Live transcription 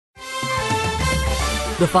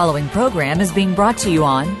The following program is being brought to you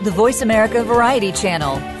on the Voice America Variety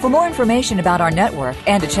Channel. For more information about our network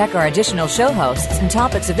and to check our additional show hosts and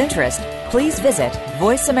topics of interest, please visit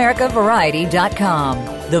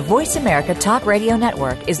voiceamericavariety.com. The Voice America Talk Radio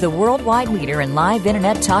Network is the worldwide leader in live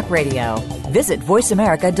Internet talk radio. Visit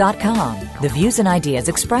voiceamerica.com. The views and ideas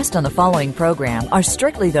expressed on the following program are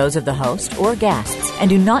strictly those of the host or guests and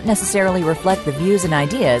do not necessarily reflect the views and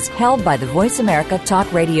ideas held by the Voice America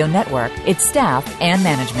Talk Radio Network, its staff, and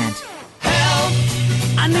management. Help!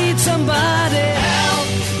 I need somebody. Help!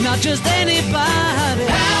 Not just anybody.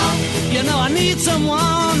 Help! You know I need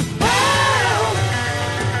someone. Help!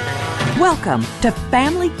 Welcome to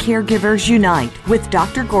Family Caregivers Unite with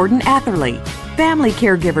Dr. Gordon Atherley. Family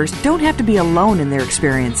caregivers don't have to be alone in their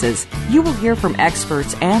experiences. You will hear from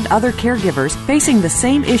experts and other caregivers facing the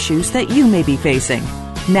same issues that you may be facing.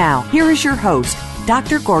 Now, here is your host,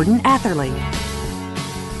 Dr. Gordon Atherley.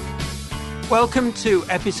 Welcome to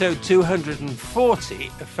episode 240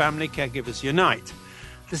 of Family Caregivers Unite.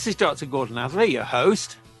 This is Dr. Gordon Atherley, your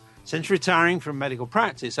host. Since retiring from medical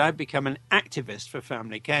practice, I've become an activist for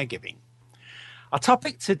family caregiving. Our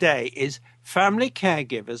topic today is family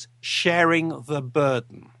caregivers sharing the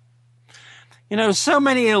burden. You know, so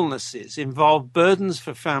many illnesses involve burdens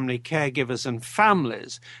for family caregivers and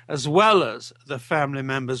families, as well as the family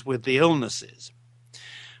members with the illnesses.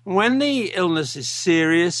 When the illness is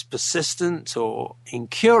serious, persistent, or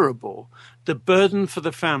incurable, the burden for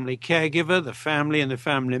the family caregiver, the family, and the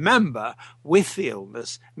family member with the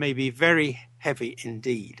illness may be very heavy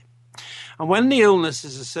indeed. And when the illness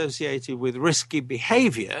is associated with risky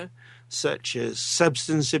behavior, such as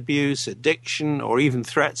substance abuse, addiction, or even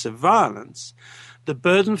threats of violence, the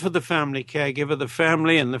burden for the family caregiver, the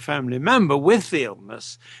family, and the family member with the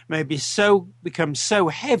illness may become so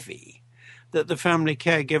heavy that the family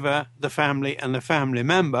caregiver, the family, and the family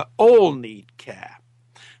member all need care.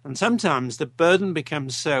 And sometimes the burden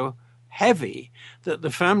becomes so heavy that the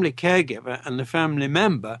family caregiver and the family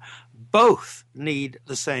member both need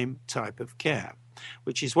the same type of care,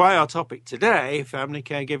 which is why our topic today, family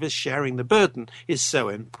caregivers sharing the burden, is so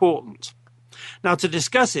important. Now, to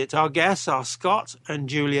discuss it, our guests are Scott and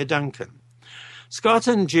Julia Duncan. Scott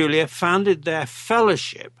and Julia founded their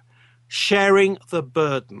fellowship, Sharing the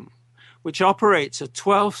Burden, which operates a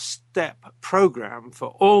 12-step program for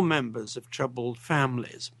all members of troubled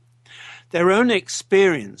families. Their own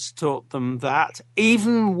experience taught them that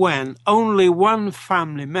even when only one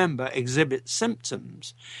family member exhibits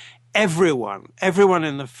symptoms, everyone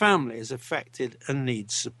in the family is affected and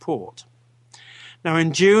needs support. Now,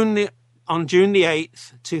 on June the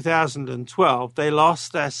 8th, 2012, they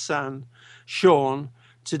lost their son, Sean,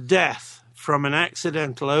 to death from an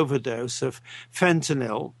accidental overdose of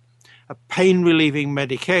fentanyl, a pain-relieving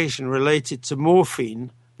medication related to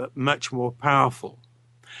morphine, but much more powerful.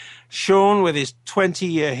 Sean, with his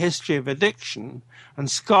 20-year history of addiction, and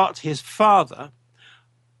Scott, his father,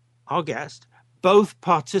 our guest, both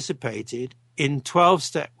participated in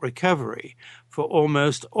 12-step recovery for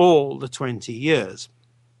almost all the 20 years.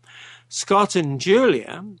 Scott and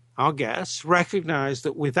Julia, our guests, recognized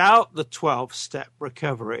that without the 12-step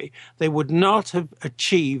recovery, they would not have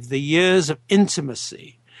achieved the years of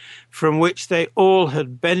intimacy from which they all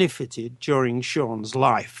had benefited during Sean's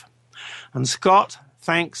life. And Scott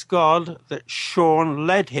thanks God that Sean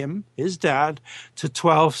led him, his dad, to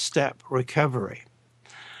 12-step recovery.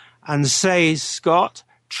 And says, Scott,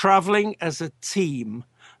 traveling as a team,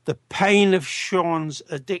 the pain of Sean's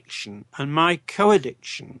addiction and my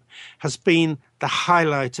co-addiction has been the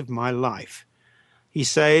highlight of my life. He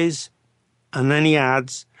says, and then he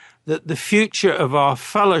adds, that the future of our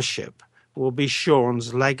fellowship will be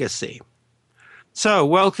Sean's legacy. So,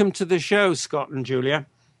 welcome to the show, Scott and Julia.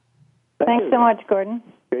 Thanks so much, Gordon.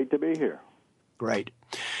 Great to be here. Great.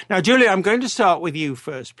 Now, Julia, I'm going to start with you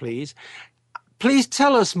first, please. Please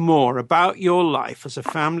tell us more about your life as a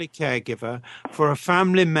family caregiver for a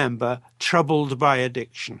family member troubled by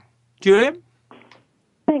addiction. Julia?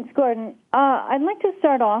 Thanks, Gordon. I'd like to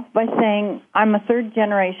start off by saying I'm a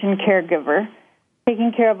third-generation caregiver.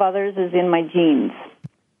 Taking care of others is in my genes.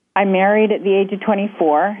 I married at the age of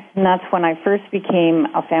 24, and that's when I first became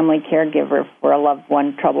a family caregiver for a loved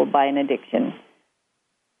one troubled by an addiction.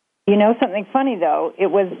 You know something funny, though? It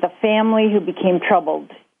was the family who became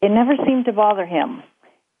troubled. It never seemed to bother him.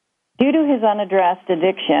 Due to his unaddressed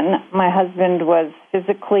addiction, my husband was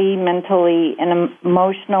physically, mentally, and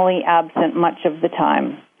emotionally absent much of the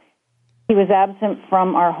time. He was absent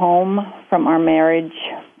from our home, from our marriage,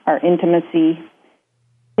 our intimacy.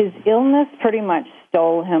 His illness pretty much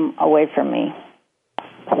stole him away from me.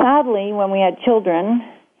 Sadly, when we had children,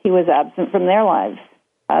 he was absent from their lives.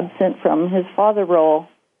 absent from his father role.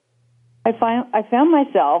 I found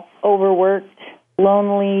myself overworked,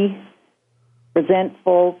 lonely,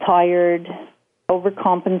 resentful, tired,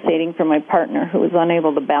 overcompensating for my partner who was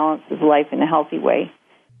unable to balance his life in a healthy way.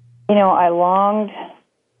 I longed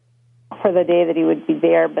for the day that he would be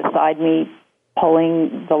there beside me,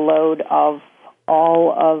 pulling the load of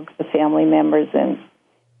all of the family members. And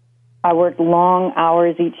I worked long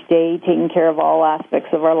hours each day, taking care of all aspects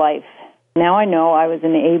of our life. Now I know I was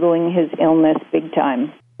enabling his illness big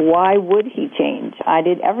time. Why would he change? I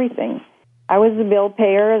did everything. I was the bill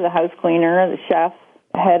payer, the house cleaner, the chef,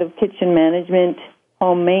 head of kitchen management,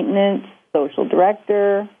 home maintenance, social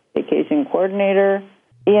director, vacation coordinator.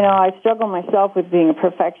 I struggle myself with being a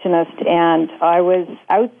perfectionist, and I was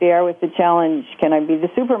out there with the challenge, can I be the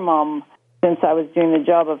super mom, since I was doing the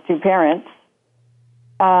job of two parents.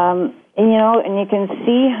 And you can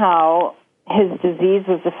see how his disease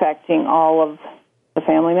was affecting all of the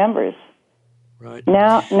family members. Right.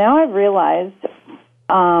 Now I've realized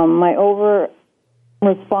my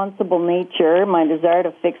over-responsible nature, my desire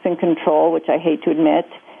to fix and control, which I hate to admit,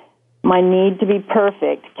 my need to be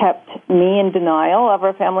perfect kept me in denial of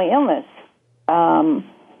our family illness.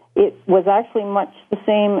 It was actually much the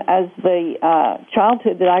same as the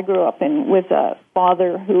childhood that I grew up in, with a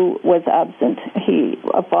father who was absent.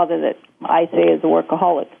 A father that I say is a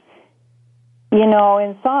workaholic.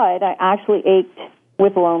 Inside, I actually ached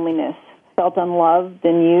with loneliness, felt unloved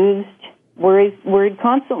and used, worried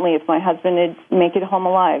constantly if my husband would make it home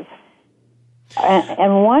alive.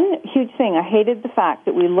 And one huge thing, I hated the fact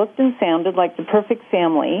that we looked and sounded like the perfect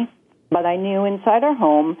family, but I knew inside our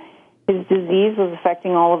home his disease was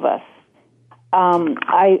affecting all of us.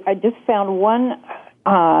 I just found one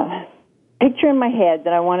picture in my head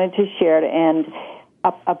that I wanted to share to end.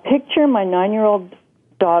 A picture my 9-year-old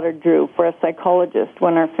daughter drew for a psychologist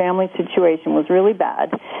when our family situation was really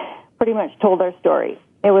bad, pretty much told our story.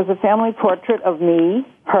 It was a family portrait of me,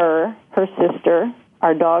 her sister,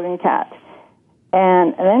 our dog and cat.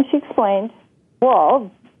 And then she explained,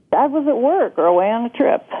 well, Dad was at work or away on a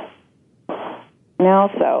trip.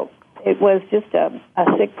 So it was just a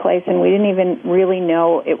sick place, and we didn't even really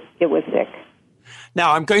know it was sick.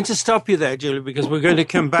 Now, I'm going to stop you there, Julie, because we're going to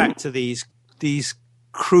come back to these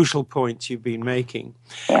crucial points you've been making.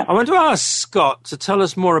 Yeah. I want to ask Scott to tell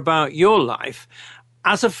us more about your life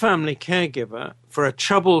as a family caregiver for a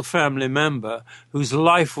troubled family member whose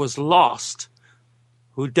life was lost,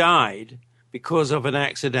 who died because of an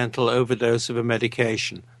accidental overdose of a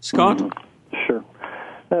medication. Scott? Sure.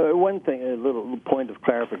 One thing, a little point of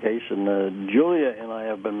clarification. Julia and I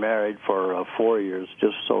have been married for 4 years,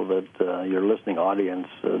 just so that your listening audience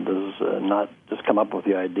does not just come up with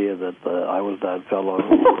the idea that I was that fellow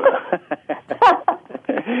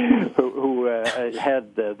who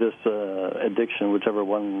had this addiction, whichever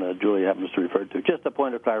one Julia happens to refer to. Just a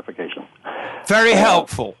point of clarification. Very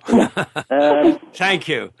helpful. Thank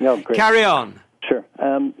you. No, great. Carry on. Sure.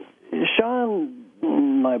 Sean,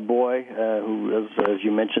 my boy, who, as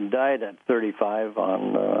you mentioned, died at 35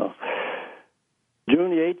 on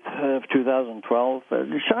June the 8th of 2012.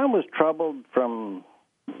 Sean was troubled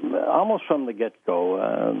almost from the get-go.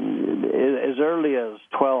 As early as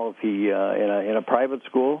 12, he in a private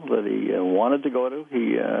school that he wanted to go to,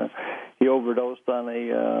 he overdosed on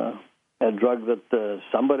a drug that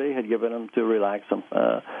somebody had given him to relax him.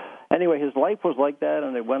 Anyway, his life was like that,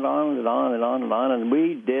 and it went on and on and on and on, and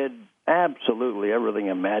we did absolutely everything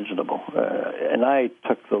imaginable. And I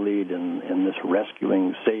took the lead in this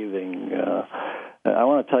rescuing, saving. I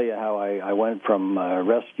want to tell you how I went from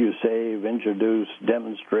rescue, save, introduce,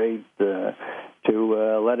 demonstrate to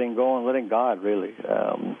letting go and letting God, really.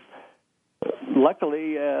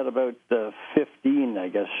 Luckily, at about 15, I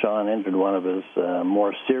guess, Sean entered one of his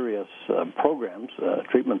more serious programs,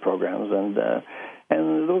 treatment programs, and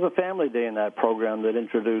there was a family day in that program that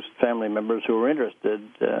introduced family members who were interested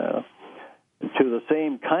to the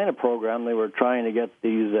same kind of program they were trying to get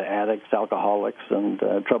these addicts, alcoholics, and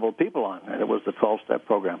troubled people on, and it was the 12-step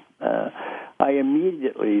program. I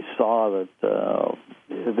immediately saw that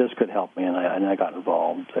this could help me, and I got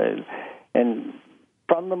involved. And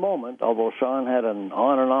from the moment, although Sean had an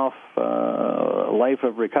on and off life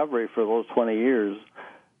of recovery for those 20 years,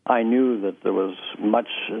 I knew that there was much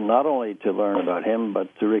not only to learn about him, but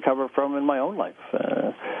to recover from in my own life.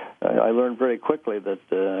 I learned very quickly that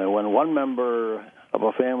when one member of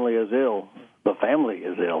a family is ill, the family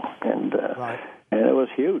is ill, and it was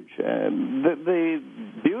huge. The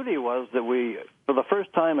beauty was that we, for the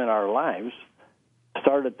first time in our lives,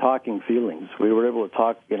 started talking feelings. We were able to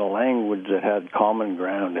talk in a language that had common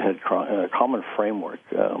ground, it had a common framework.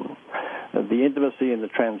 The intimacy and the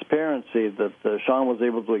transparency that Sean was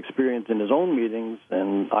able to experience in his own meetings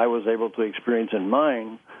and I was able to experience in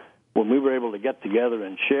mine, when we were able to get together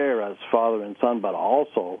and share as father and son, but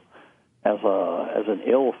also as an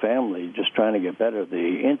ill family, just trying to get better,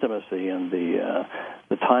 the intimacy and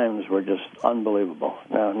the times were just unbelievable.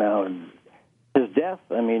 Now, his death,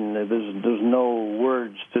 I mean, there's no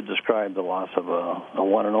words to describe the loss of a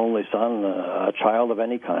one and only son, a child of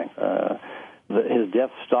any kind. His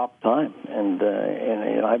death stopped time, and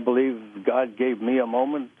I believe God gave me a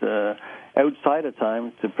moment outside of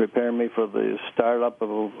time to prepare me for the startup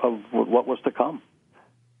of what was to come.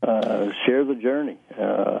 Share the journey,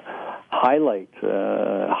 highlight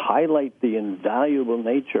the invaluable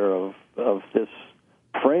nature of this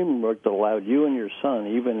framework that allowed you and your son,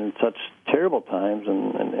 even in such terrible times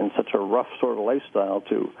and in such a rough sort of lifestyle,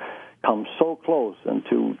 to come so close and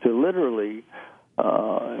to literally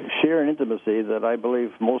share an intimacy that I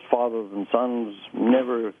believe most fathers and sons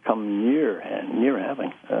never come near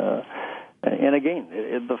having. And again,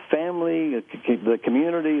 the family, the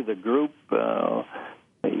community, the group,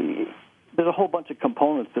 there's a whole bunch of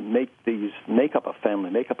components that make up a family,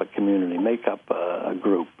 make up a community, make up a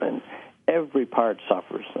group, and every part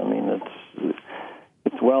suffers. I mean,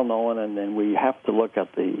 it's well known, and then we have to look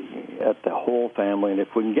at the whole family. And if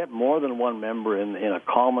we can get more than one member in a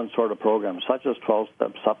common sort of program, such as 12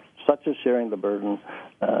 steps, such as sharing the burden,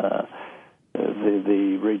 the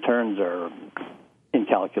returns are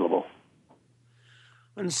incalculable.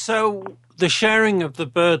 And so the sharing of the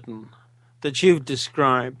burden that you've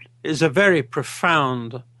described is a very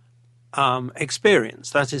profound experience.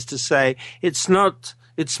 That is to say, it's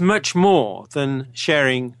much more than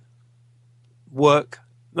sharing work,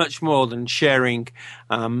 much more than sharing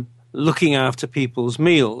looking after people's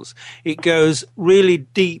meals. It goes really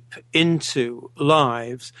deep into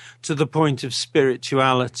lives to the point of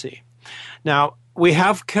spirituality. Now, we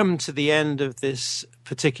have come to the end of this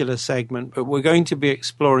particular segment, but we're going to be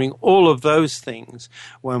exploring all of those things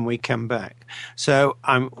when we come back. So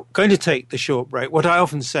I'm going to take the short break. What I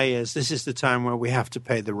often say is this is the time where we have to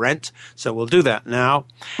pay the rent. So we'll do that now,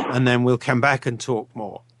 and then we'll come back and talk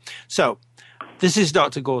more. So this is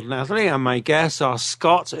Dr. Gordon Atherley, and my guests are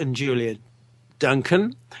Scott and Julia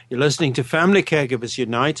Duncan. You're listening to Family Caregivers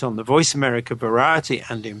Unite on the Voice America Variety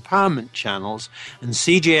and Empowerment channels and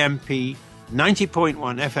CJMP 90.1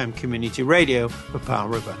 FM Community Radio for Powell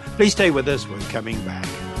River. Please stay with us. We're coming back.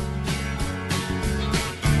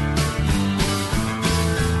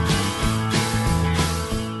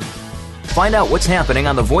 Find out what's happening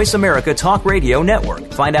on the Voice America Talk Radio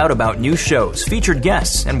Network. Find out about new shows, featured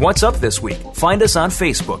guests, and what's up this week. Find us on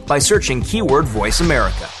Facebook by searching keyword Voice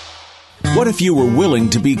America. What if you were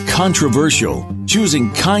willing to be controversial,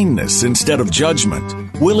 choosing kindness instead of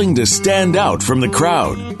judgment, willing to stand out from the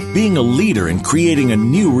crowd, being a leader in creating a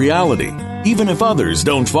new reality, even if others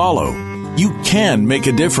don't follow? You can make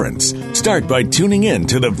a difference. Start by tuning in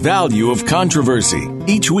to The Value of Controversy.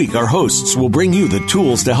 Each week, our hosts will bring you the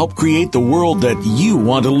tools to help create the world that you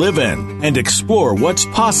want to live in and explore what's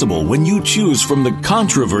possible when you choose from the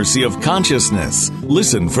controversy of consciousness.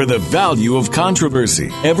 Listen for The Value of Controversy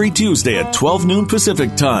every Tuesday at 12 noon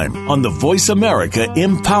Pacific Time on the Voice America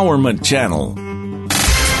Empowerment Channel.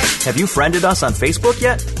 Have you friended us on Facebook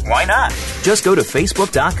yet? Why not? Just go to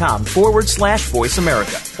facebook.com/Voice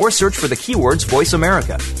America or search for the keywords Voice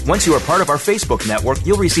America. Once you are part of our Facebook network,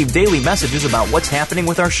 you'll receive daily messages about what's happening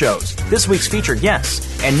with our shows, this week's featured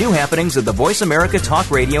guests, and new happenings at the Voice America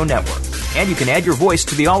Talk Radio Network. And you can add your voice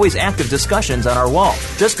to the always active discussions on our wall.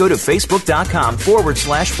 Just go to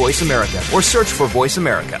facebook.com/Voice America or search for Voice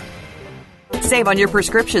America. Save on your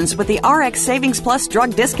prescriptions with the RX Savings Plus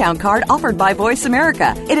drug discount card offered by Voice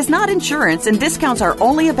America. It is not insurance, and discounts are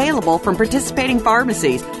only available from participating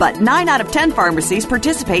pharmacies, but 9 out of 10 pharmacies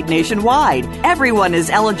participate nationwide. Everyone is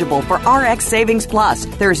eligible for RX Savings Plus.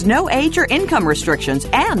 There's no age or income restrictions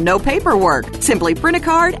and no paperwork. Simply print a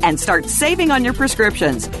card and start saving on your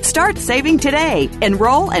prescriptions. Start saving today.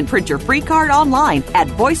 Enroll and print your free card online at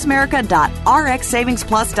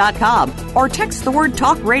voiceamerica.rxsavingsplus.com or text the word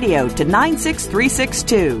Talk Radio to 96362.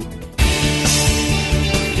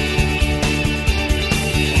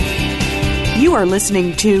 You are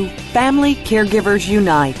listening to Family Caregivers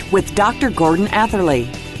Unite with Dr. Gordon Atherley.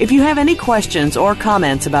 If you have any questions or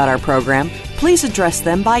comments about our program, please address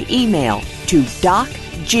them by email to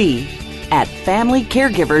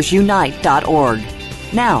docg@familycaregiversunite.org.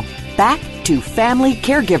 Now, back to Family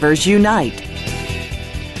Caregivers Unite.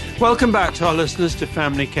 Welcome back to our listeners to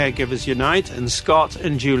Family Caregivers Unite and Scott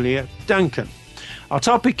and Julia Duncan. Our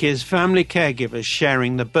topic is family caregivers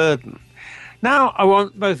sharing the burden. Now, I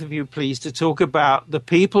want both of you, please, to talk about the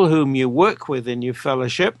people whom you work with in your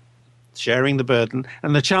fellowship, sharing the burden,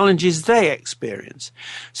 and the challenges they experience.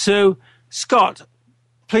 So, Scott,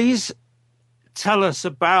 please tell us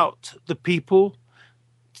about the people,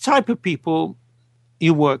 type of people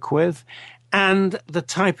you work with, and the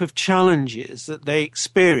type of challenges that they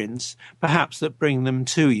experience, perhaps that bring them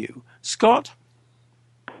to you. Scott?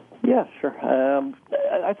 Yeah, sure.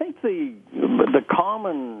 I think the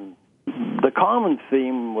common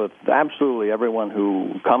theme with absolutely everyone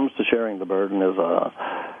who comes to sharing the burden is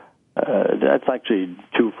that's actually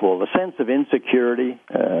twofold. A sense of insecurity,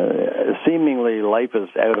 seemingly life is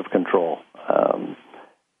out of control.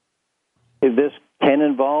 This can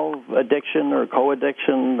involve addiction or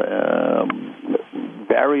co-addiction,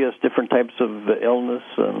 various different types of illness,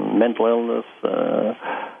 mental illness,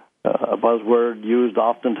 a buzzword used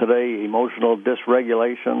often today, emotional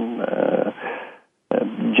dysregulation.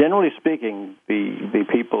 Generally speaking, the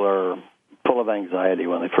people are full of anxiety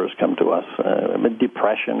when they first come to us.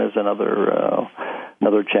 Depression is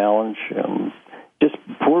another challenge. Just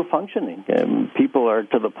poor functioning. People are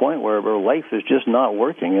to the point where their life is just not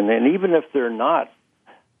working, and even if they're not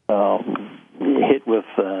hit with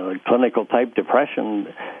clinical type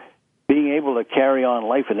depression, being able to carry on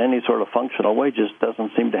life in any sort of functional way just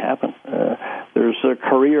doesn't seem to happen. There's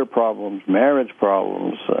career problems, marriage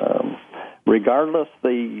problems. Regardless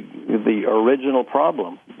the original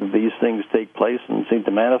problem, these things take place and seem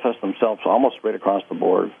to manifest themselves almost right across the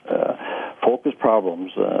board. Focus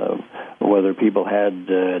problems, whether people had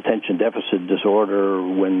attention deficit disorder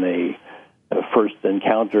when they first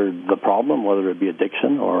encountered the problem, whether it be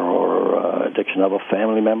addiction or addiction of a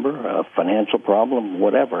family member, a financial problem,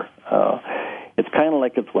 whatever. It's kind of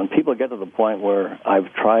like it's when people get to the point where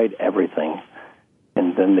I've tried everything,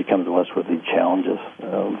 and then they come to us with these challenges.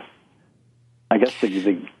 I guess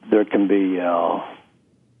there can be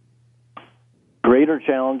greater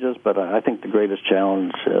challenges, but I think the greatest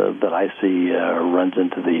challenge that I see runs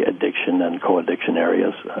into the addiction and co-addiction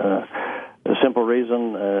areas. The simple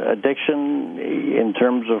reason, addiction in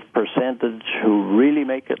terms of percentage who really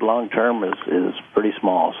make it long-term is pretty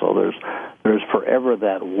small. So there's forever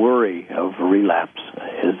that worry of relapse.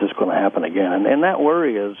 Is this going to happen again? And that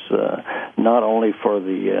worry is not only for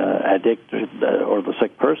the addicted or the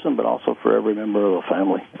sick person, but also for every member of the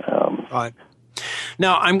family. Right.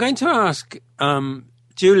 Now, I'm going to ask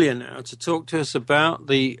Julia now to talk to us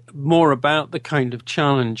more about the kind of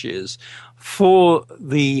challenges for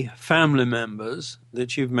the family members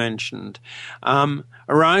that you've mentioned,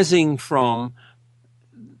 arising from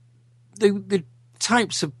the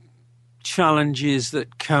types of challenges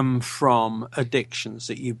that come from addictions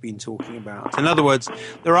that you've been talking about. In other words,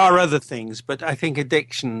 there are other things, but I think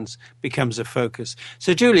addictions becomes a focus.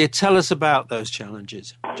 So, Julia, tell us about those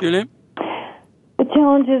challenges. Julia? The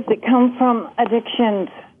challenges that come from addictions.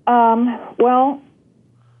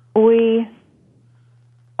 We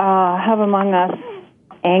have among us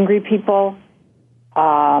angry people,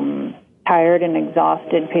 tired and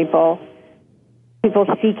exhausted people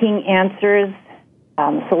seeking answers,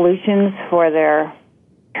 solutions for their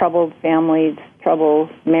troubled families, troubled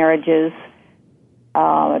marriages,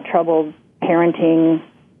 troubled parenting,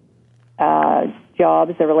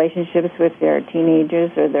 jobs, their relationships with their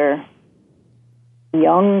teenagers or their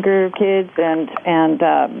younger kids and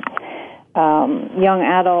young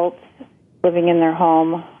adults living in their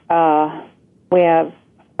home. We have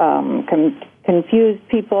confused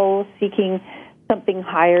people seeking something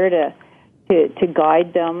higher to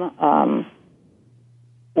guide them.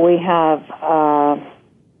 We have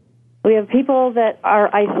people that are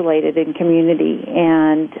isolated in community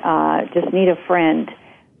and just need a friend.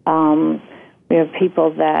 We have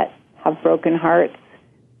people that have broken hearts,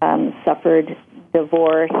 suffered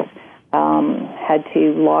divorce, had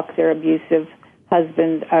to lock their abusive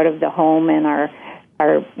husbands out of the home and are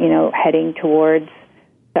heading towards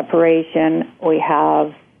separation. We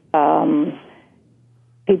have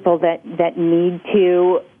people that need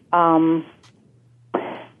to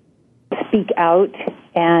speak out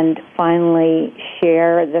and finally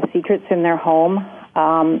share the secrets in their home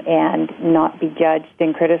and not be judged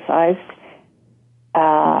and criticized.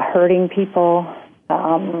 Hurting people,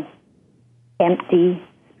 empty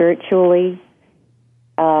spiritually.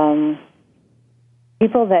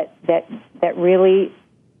 People that really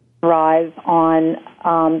thrive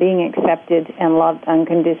on being accepted and loved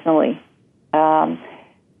unconditionally. I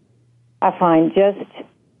find just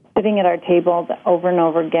sitting at our table over and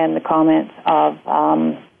over again the comments of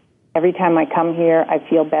every time I come here I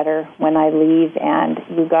feel better when I leave, and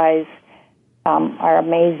you guys are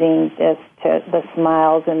amazing, just to the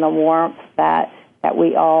smiles and the warmth that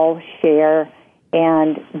we all share,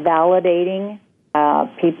 and validating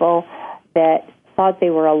people that thought they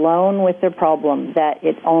were alone with their problem, that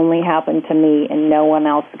it only happened to me and no one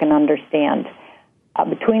else can understand.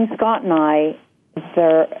 Between Scott and I,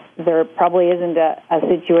 there probably isn't a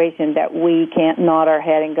situation that we can't nod our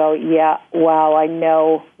head and go, yeah, wow, I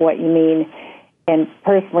know what you mean. And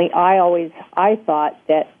personally, I thought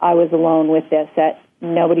that I was alone with this, that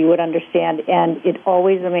nobody would understand. And it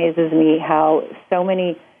always amazes me how so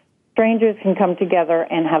many strangers can come together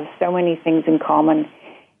and have so many things in common.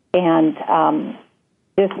 And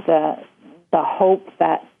just the hope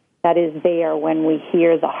that is there when we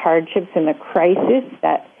hear the hardships and the crisis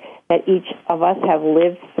that each of us have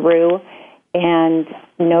lived through, and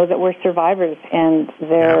know that we're survivors, and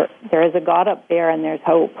there is a God up there, and there's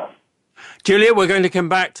hope. Julia, we're going to come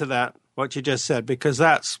back to that, what you just said, because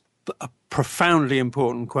that's a profoundly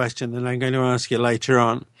important question that I'm going to ask you later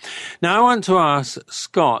on. Now, I want to ask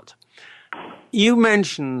Scott, you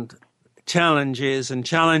mentioned challenges and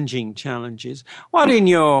challenging challenges. What, in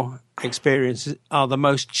your experience, are the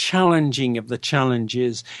most challenging of the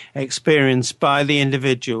challenges experienced by the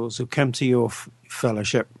individuals who come to your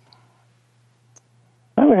fellowship?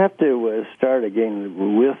 I would have to start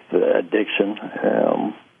again with addiction.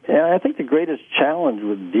 And I think the greatest challenge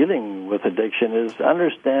with dealing with addiction is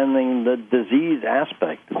understanding the disease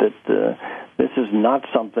aspect, that this is not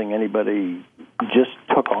something anybody just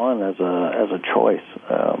took on as a choice.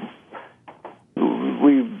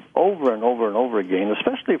 We over and over and over again,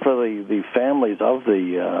 especially for the families of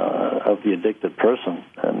the addicted person,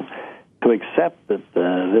 and to accept that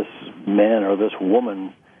this man or this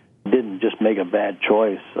woman didn't just make a bad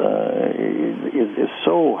choice is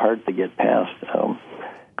so hard to get past.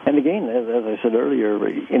 And again, as I said earlier,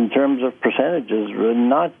 in terms of percentages,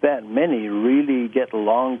 not that many really get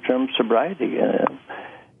long-term sobriety.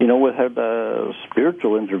 Without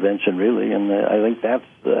spiritual intervention, really, and I think that's,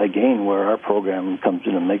 again, where our program comes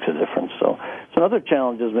in and makes a difference. So another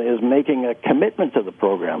challenge is making a commitment to the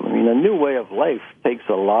program. I mean, a new way of life takes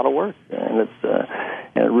a lot of work, and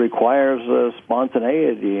it requires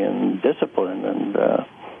spontaneity and discipline. And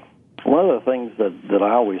one of the things that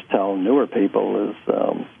I always tell newer people is,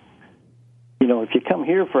 if you come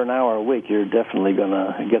here for an hour a week, you're definitely going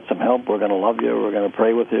to get some help. We're going to love you. We're going to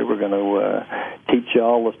pray with you. We're going to teach you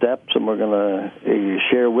all the steps, and we're going to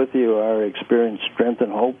share with you our experience, strength,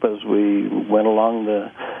 and hope as we went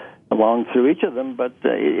along through each of them. But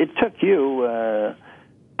it took you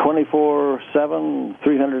 24/7,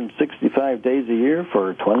 365 days a year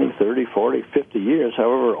for 20, 30, 40, 50 years,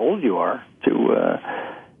 however old you are, to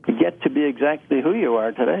get to be exactly who you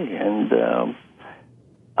are today. And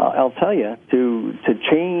I'll tell you, to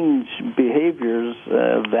change behaviors,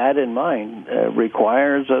 that in mind,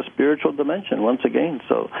 requires a spiritual dimension, once again.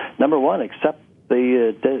 So, number one, accept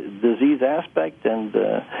the disease aspect and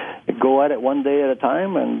go at it one day at a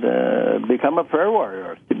time and become a prayer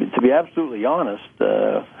warrior. To be absolutely honest,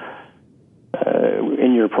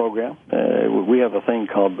 in your program, we have a thing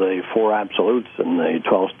called the 4 absolutes in the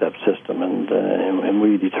 12-step system, and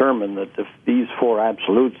we determine that if these 4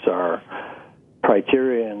 absolutes are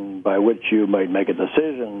criterion by which you might make a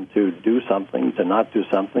decision to do something, to not do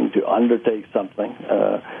something, to undertake something.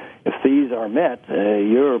 If these are met,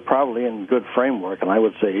 you're probably in good framework, and I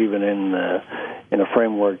would say even in a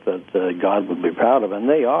framework that God would be proud of, and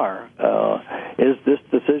they are. Is this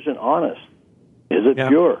decision honest? Is it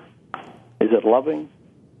pure? Is it loving?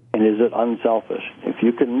 And is it unselfish? If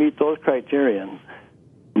you can meet those criterion,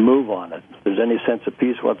 move on it. If there's any sense of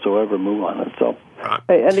peace whatsoever, move on it. So,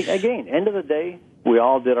 and again, end of the day, we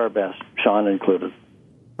all did our best, Sean included.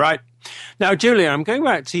 Right. Now, Julia, I'm going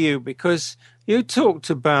back to you because you talked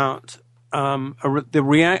about the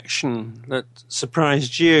reaction that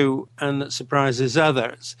surprised you and that surprises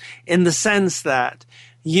others, in the sense that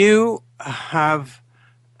you're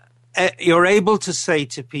able to say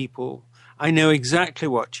to people, I know exactly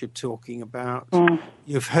what you're talking about.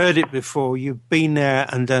 You've heard it before. You've been there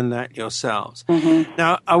and done that yourselves. Mm-hmm.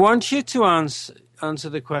 Now, I want you to answer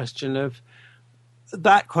the question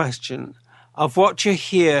of what you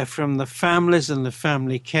hear from the families and the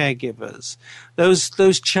family caregivers,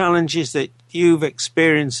 those challenges that you've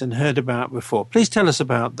experienced and heard about before. Please tell us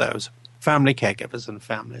about those family caregivers and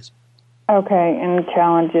families. Okay, and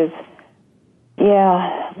challenges.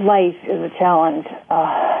 Yeah, life is a challenge.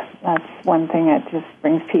 That's one thing that just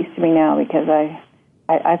brings peace to me now, because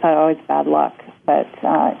I thought always bad luck, but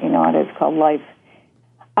it is called life.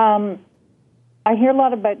 I hear a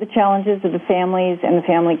lot about the challenges of the families and the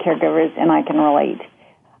family caregivers, and I can relate.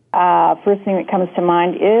 First thing that comes to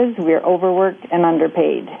mind is we're overworked and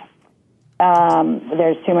underpaid.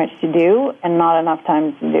 There's too much to do and not enough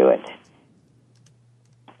time to do it.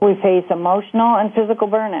 We face emotional and physical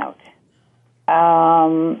burnout.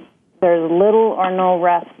 There's little or no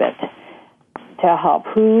respite to help.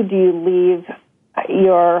 Who do you leave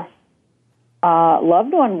your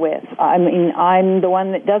loved one with? I mean, I'm the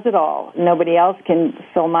one that does it all. Nobody else can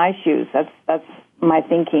fill my shoes. That's my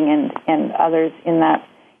thinking, and others in that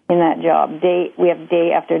job. We have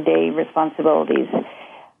day after day responsibilities.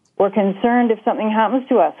 We're concerned if something happens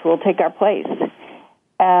to us, we'll take our place.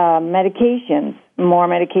 Medications, more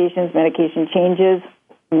medications, medication changes.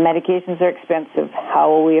 Medications are expensive. How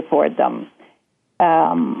will we afford them?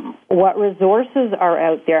 What resources are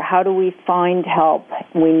out there? How do we find help?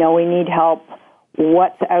 We know we need help.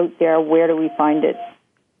 What's out there? Where do we find it?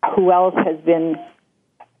 Who else has been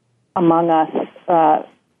among us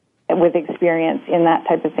with experience in that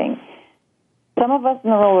type of thing? Some of us in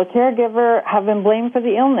the role of caregiver have been blamed for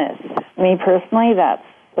the illness. Me personally, that's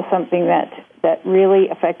something that really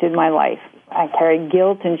affected my life. I carried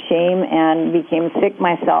guilt and shame and became sick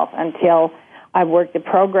myself until I worked the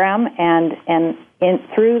program, and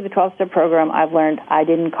through the 12-step program, I've learned I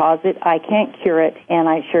didn't cause it, I can't cure it, and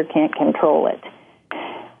I sure can't control it.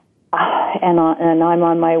 And I'm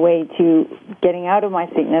on my way to getting out of my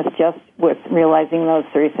sickness just with realizing those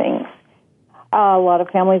three things. A lot of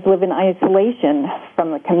families live in isolation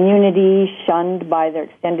from the community, shunned by their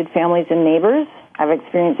extended families and neighbors. I've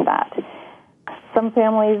experienced that. Some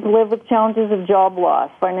families live with challenges of job loss,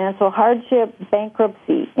 financial hardship,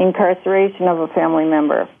 bankruptcy, incarceration of a family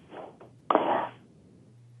member.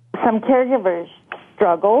 Some caregivers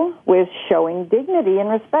struggle with showing dignity and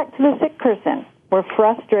respect to the sick person. We're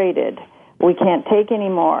frustrated. We can't take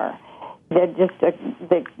anymore. They're just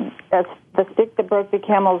the stick that broke the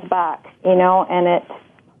camel's back, and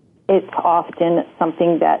it's often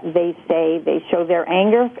something that they say. They show their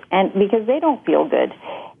anger and because they don't feel good.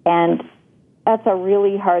 And that's a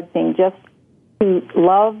really hard thing, just to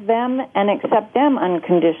love them and accept them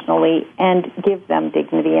unconditionally and give them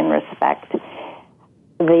dignity and respect.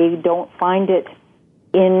 They don't find it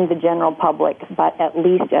in the general public, but at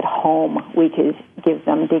least at home we could give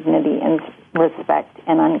them dignity and respect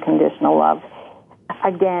and unconditional love.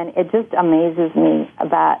 Again, it just amazes me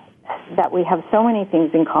that we have so many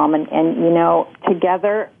things in common, and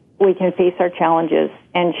together we can face our challenges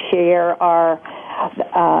and share our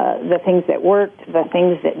the things that worked, the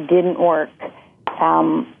things that didn't work,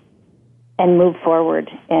 and move forward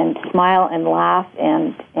and smile and laugh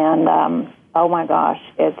and oh my gosh,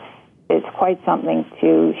 it's quite something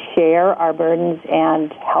to share our burdens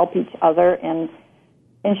and help each other and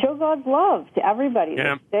show God's love to everybody,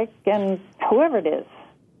 the sick and whoever it is.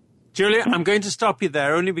 Julia, I'm going to stop you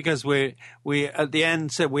there only because we at the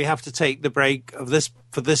end said we have to take the break of this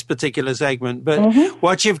for this particular segment. But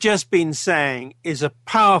what you've just been saying is a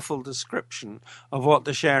powerful description of what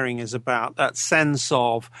the sharing is about. That sense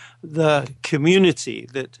of the community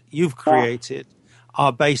that you've created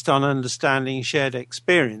are based on understanding, shared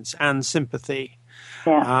experience, and sympathy.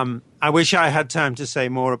 Yeah. I wish I had time to say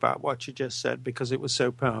more about what you just said because it was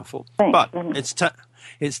so powerful. Thanks. But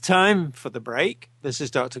it's time for the break. This is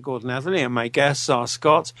Dr. Gordon Atherley, and my guests are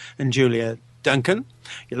Scott and Julia Duncan.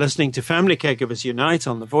 You're listening to Family Caregivers Unite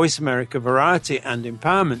on the Voice America Variety and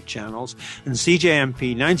Empowerment channels and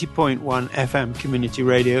CJMP 90.1 FM Community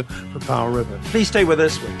Radio for Powell River. Please stay with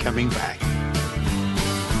us. We're coming back.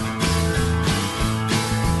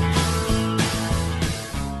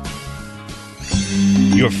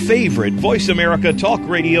 Your favorite Voice America Talk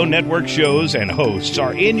Radio Network shows and hosts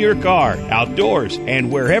are in your car, outdoors,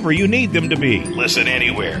 and wherever you need them to be. Listen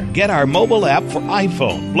anywhere. Get our mobile app for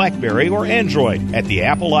iPhone, BlackBerry, or Android at the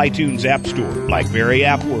Apple iTunes App Store, BlackBerry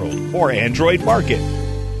App World, or Android Market.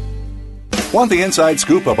 Want the inside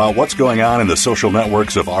scoop about what's going on in the social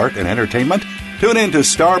networks of art and entertainment? Tune in to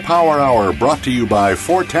Star Power Hour, brought to you by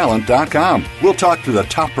ForTalent.com. We'll talk to the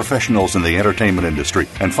top professionals in the entertainment industry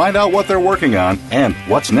and find out what they're working on and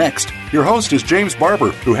what's next. Your host is James Barber,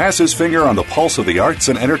 who has his finger on the pulse of the arts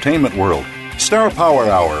and entertainment world. Star Power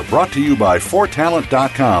Hour, brought to you by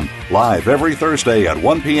ForTalent.com. Live every Thursday at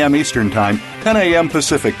 1 p.m. Eastern Time, 10 a.m.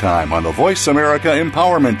 Pacific Time on the Voice America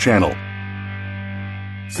Empowerment Channel.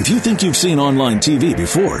 If you think you've seen online TV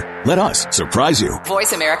before, Let us surprise you.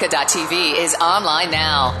 VoiceAmerica.tv is online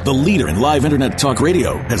now. The leader in live Internet talk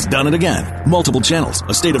radio has done it again. Multiple channels,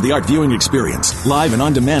 a state-of-the-art viewing experience, live and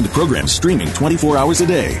on-demand programs streaming 24 hours a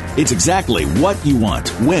day. It's exactly what you want,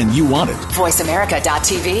 when you want it.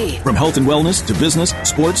 VoiceAmerica.tv. From health and wellness to business,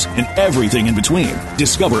 sports, and everything in between.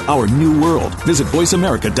 Discover our new world. Visit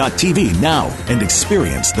VoiceAmerica.tv now and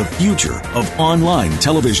experience the future of online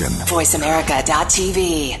television.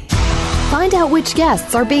 VoiceAmerica.tv. Find out which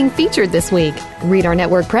guests are being featured this week. Read our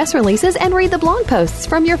network press releases and read the blog posts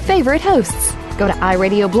from your favorite hosts. Go to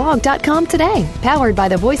iradioblog.com today, powered by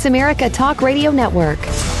the Voice America Talk Radio Network.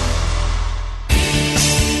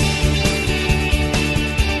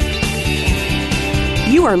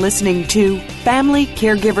 You are listening to Family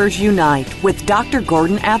Caregivers Unite with Dr.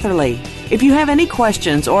 Gordon Atherley. If you have any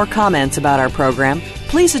questions or comments about our program,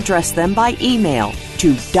 please address them by email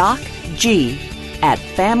to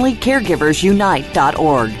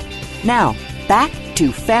docg@familycaregiversunite.org. Now, back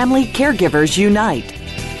to Family Caregivers Unite.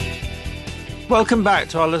 Welcome back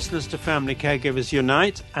to our listeners to Family Caregivers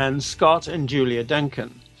Unite and Scott and Julia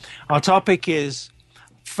Duncan. Our topic is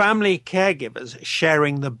family caregivers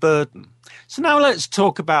sharing the burden. So now let's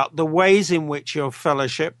talk about the ways in which your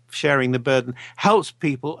fellowship, sharing the burden, helps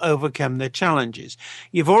people overcome their challenges.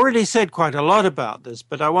 You've already said quite a lot about this,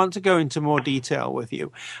 but I want to go into more detail with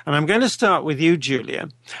you. And I'm going to start with you, Julia.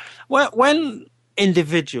 When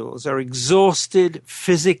individuals are exhausted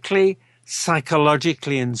physically,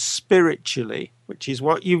 psychologically, and spiritually, which is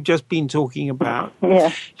what you've just been talking about,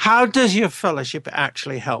 how does your fellowship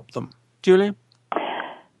actually help them? Julia?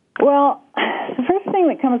 Well, the first thing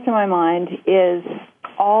that comes to my mind is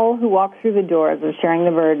all who walk through the doors of sharing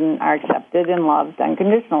the burden are accepted and loved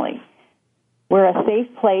unconditionally. We're a safe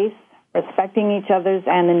place, respecting each other's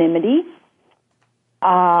anonymity.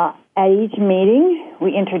 At each meeting,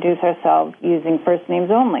 we introduce ourselves using first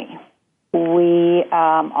names only. We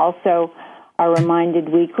also are reminded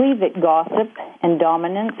weekly that gossip and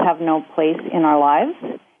dominance have no place in our lives.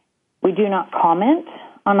 We do not comment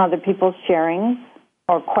on other people's sharings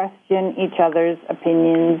or question each other's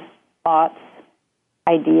opinions, thoughts,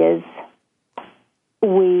 ideas.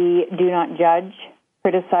 We do not judge,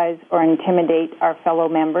 criticize, or intimidate our fellow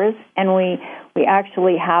members, and we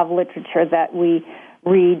actually have literature that we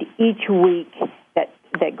read each week that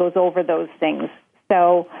goes over those things.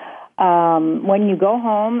 So when you go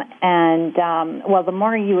home and, the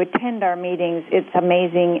more you attend our meetings, it's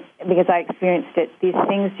amazing because I experienced it. These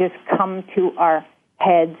things just come to our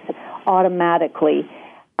heads automatically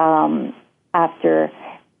after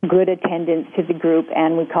good attendance to the group,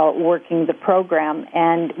 and we call it working the program,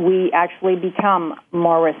 and we actually become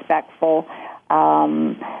more respectful,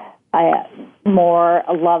 more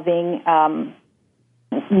loving,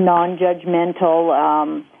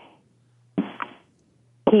 non-judgmental,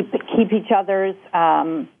 keep each other's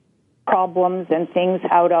problems and things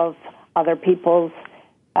out of other people's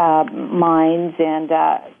minds, and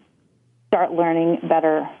start learning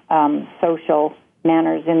better social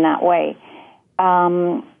manners in that way.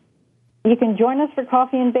 You can join us for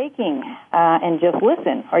coffee and baking and just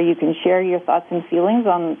listen, or you can share your thoughts and feelings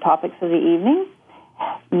on topics of the evening.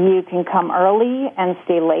 You can come early and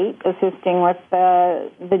stay late, assisting with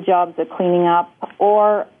the jobs of cleaning up,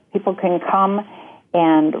 or people can come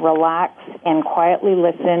and relax and quietly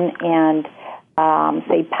listen and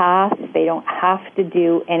say pass. They don't have to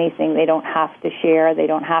do anything. They don't have to share. They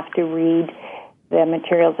don't have to read the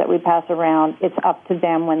materials that we pass around. It's up to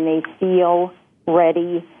them when they feel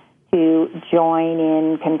ready to join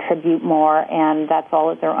in, contribute more, and that's all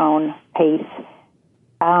at their own pace.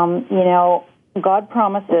 God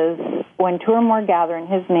promises when two or more gather in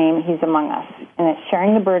His name, He's among us. And that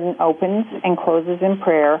sharing the burden opens and closes in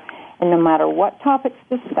prayer, and no matter what topics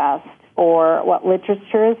discussed or what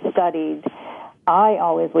literature is studied, I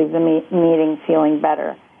always leave the meeting feeling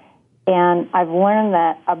better. And I've learned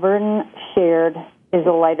that a burden shared is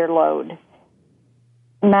a lighter load.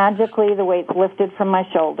 Magically, the weight's lifted from my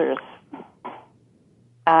shoulders.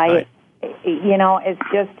 It's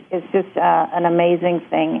just an amazing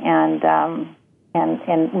thing, and I'm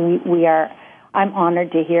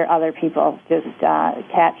honored to hear other people just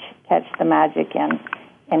catch the magic, and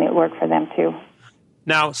it worked for them too.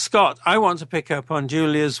 Now, Scott, I want to pick up on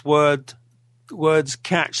Julia's words,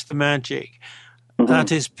 catch the magic. Mm-hmm.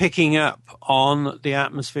 That is picking up on the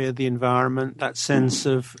atmosphere, the environment, that sense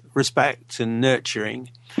of respect and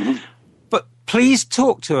nurturing. Mm-hmm. But please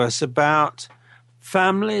talk to us about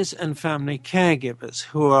families and family caregivers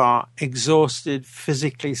who are exhausted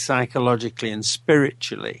physically, psychologically, and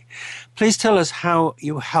spiritually. Please tell us how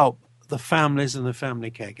you help the families and the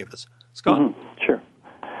family caregivers. Scott? Mm-hmm. Sure.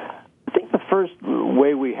 I think the first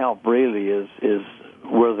way we help really is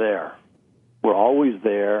we're there. We're always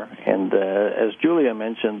there, and as Julia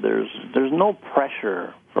mentioned, there's no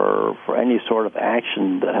pressure for any sort of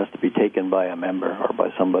action that has to be taken by a member or by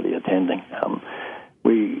somebody attending.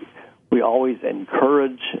 We always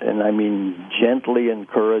encourage, and I mean gently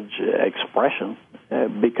encourage, expression,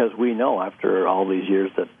 because we know after all these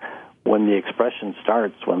years that when the expression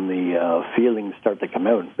starts, when the feelings start to come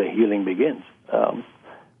out, the healing begins.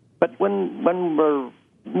 But when we're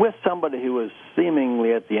with somebody who is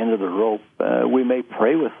seemingly at the end of the rope, we may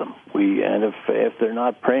pray with them. And if they're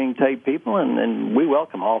not praying type people, and we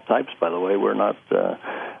welcome all types, by the way, we're not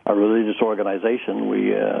a religious organization.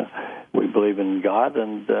 We believe in God,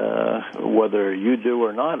 and whether you do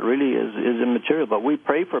or not really is immaterial. But we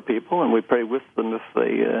pray for people, and we pray with them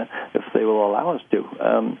if they will allow us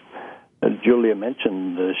to. As Julia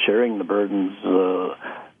mentioned, sharing the burdens,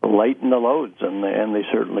 lighten the loads, and they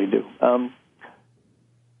certainly do.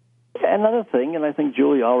 Another thing, and I think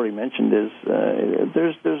Julie already mentioned, is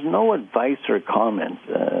there's no advice or comment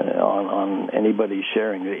on anybody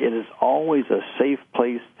sharing. It is always a safe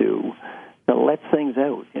place to let things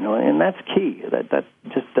out, and that's key. That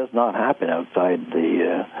just does not happen outside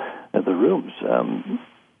the rooms.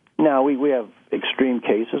 Now we have extreme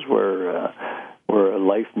cases where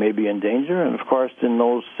life may be in danger, and of course, in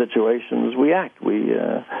those situations, we act.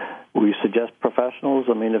 We suggest professionals.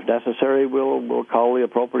 I mean, if necessary, we'll call the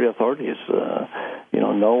appropriate authorities.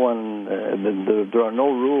 No one. There are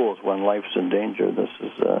no rules when life's in danger. This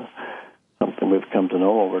is something we've come to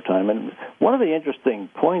know over time. And one of the interesting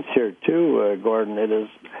points here, too, Gordon,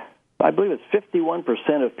 I believe it's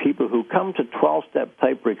 51% of people who come to 12-step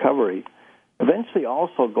type recovery eventually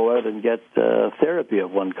also go out and get therapy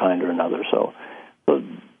of one kind or another. So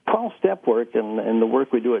 12-step work and the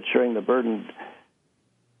work we do at Sharing the Burden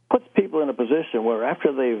puts people in a position where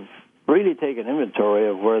after they've really taken inventory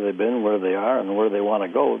of where they've been, where they are, and where they want to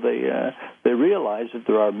go, they realize that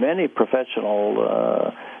there are many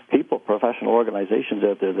professional people, professional organizations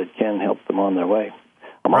out there that can help them on their way.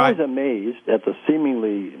 I'm always amazed at the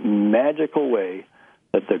seemingly magical way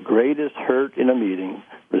that the greatest hurt in a meeting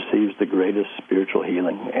receives the greatest spiritual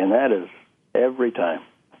healing, and that is every time.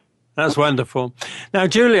 That's wonderful. Now,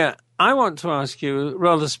 Julia, I want to ask you a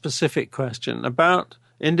rather specific question about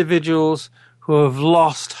individuals who have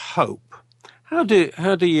lost hope. How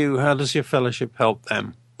does your fellowship help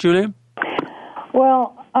them? Julia?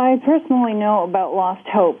 Well, I personally know about lost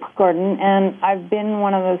hope, Gordon, and I've been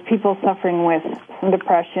one of those people suffering with some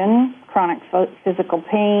depression, chronic physical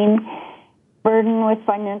pain, burdened with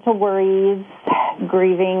financial worries,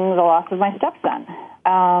 grieving the loss of my stepson.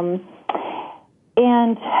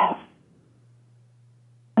 And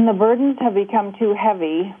the burdens have become too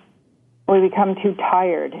heavy. We become too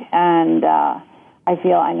tired, and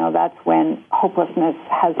I know that's when hopelessness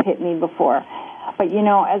has hit me before. But,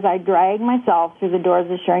 as I drag myself through the doors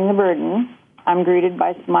of Sharing the Burden, I'm greeted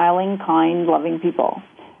by smiling, kind, loving people.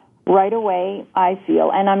 Right away, I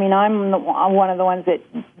feel, and I'm one of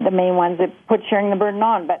the main ones that put Sharing the Burden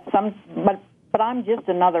on, but I'm just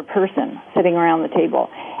another person sitting around the table.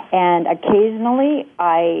 And occasionally,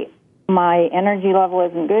 my energy level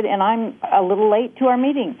isn't good, and I'm a little late to our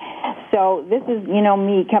meeting. So this is,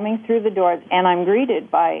 me coming through the doors, and I'm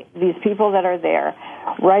greeted by these people that are there.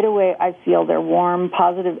 Right away, I feel their warm,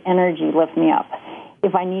 positive energy lift me up.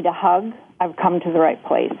 If I need a hug, I've come to the right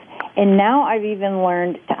place. And now I've even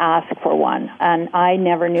learned to ask for one, and I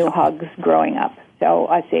never knew hugs growing up. So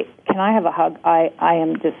I say, can I have a hug? I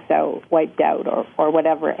am just so wiped out or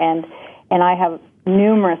whatever. And I have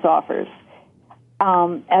numerous offers.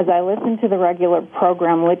 As I listen to the regular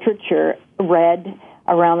program literature read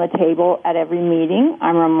around the table at every meeting,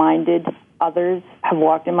 I'm reminded others have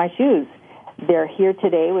walked in my shoes. They're here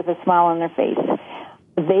today with a smile on their face.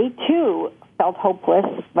 They, too, felt hopeless,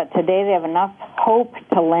 but today they have enough hope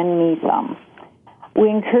to lend me some. We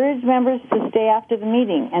encourage members to stay after the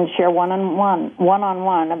meeting and share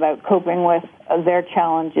one-on-one about coping with their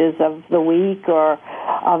challenges of the week or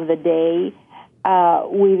of the day.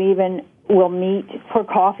 We'll meet for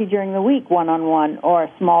coffee during the week one-on-one, or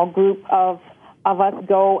a small group of us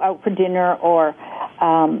go out for dinner or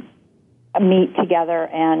meet together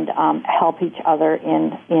and help each other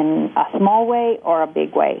in a small way or a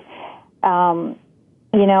big way.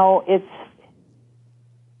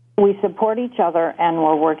 We support each other, and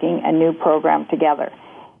we're working a new program together.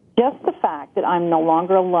 Just the fact that I'm no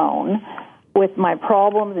longer alone with my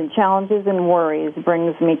problems and challenges and worries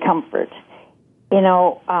brings me comfort.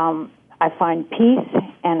 I find peace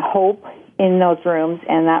and hope in those rooms,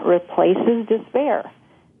 and that replaces despair.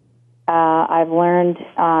 I've learned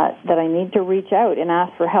that I need to reach out and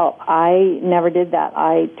ask for help. I never did that.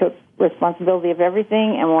 I took responsibility of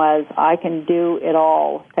everything and was I can do it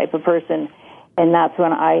all type of person, and that's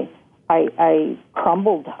when I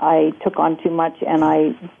crumbled. I took on too much and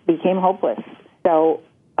I became hopeless. So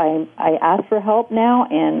I ask for help now,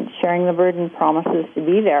 and sharing the burden promises to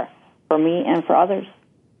be there for me and for others.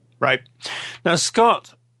 Right. Now,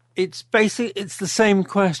 Scott, it's the same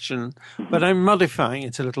question, but I'm modifying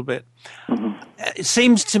it a little bit. It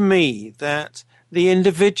seems to me that the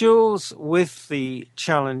individuals with the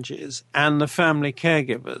challenges and the family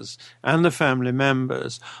caregivers and the family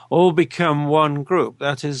members all become one group.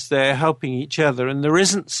 That is, they're helping each other, and there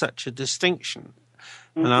isn't such a distinction.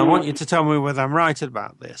 And I want you to tell me whether I'm right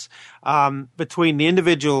about this, between the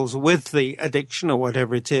individuals with the addiction or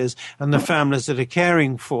whatever it is and the families that are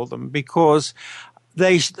caring for them, because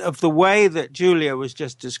of the way that Julia was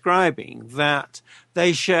just describing, that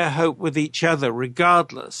they share hope with each other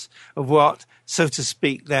regardless of what, so to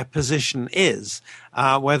speak, their position is,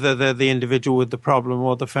 whether they're the individual with the problem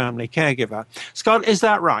or the family caregiver. Scott, is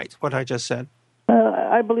that right, what I just said?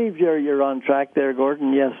 I believe you're on track there,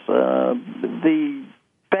 Gordon. Yes, the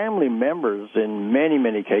family members in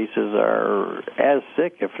many cases are as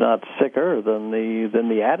sick, if not sicker, than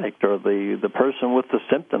the addict or the person with the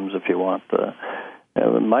symptoms, if you want.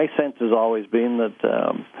 My sense has always been that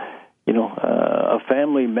a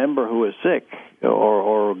family member who is sick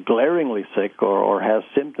or glaringly sick or has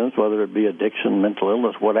symptoms, whether it be addiction, mental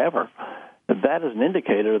illness, whatever, that is an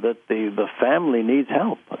indicator that the family needs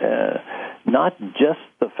help, not just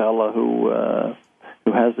the fellow who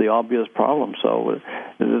has the obvious problem. So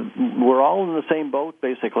we're all in the same boat,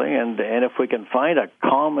 basically, and if we can find a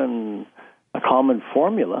common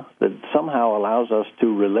formula that somehow allows us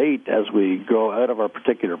to relate as we grow out of our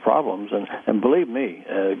particular problems, and believe me,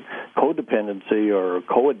 codependency or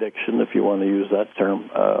co-addiction, if you want to use that term,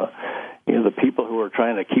 the people who are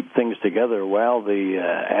trying to keep things together while the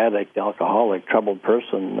addict, alcoholic, troubled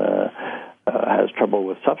person has trouble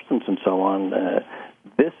with substance and so on,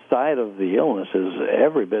 this side of the illness is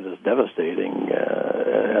every bit as devastating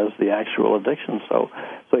as the actual addiction. So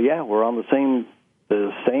yeah, we're on the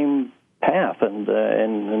same path, and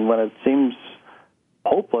when it seems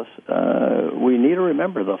hopeless, we need to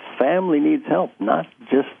remember the family needs help, not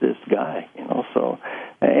just this guy. So,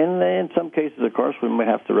 and in some cases, of course, we may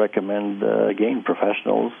have to recommend again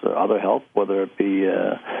professionals, other help, whether it be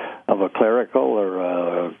of a clerical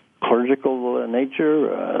or clerical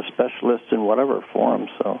nature, specialists in whatever form.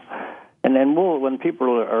 So, and then when people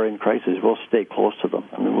are in crisis, we'll stay close to them.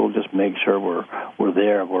 I mean, we'll just make sure we're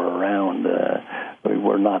there, we're around.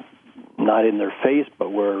 We're not in their face,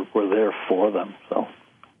 but we're there for them. So,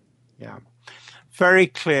 yeah, very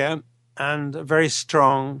clear and a very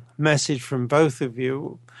strong message from both of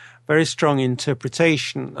you. Very strong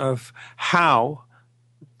interpretation of how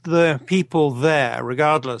the people there,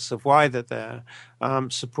 regardless of why they're there,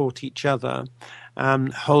 support each other,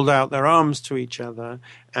 hold out their arms to each other,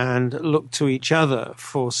 and look to each other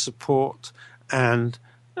for support and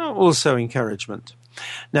also encouragement.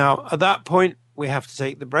 Now, at that point, we have to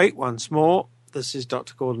take the break once more. This is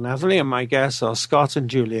Dr. Gordon Atherley, and my guests are Scott and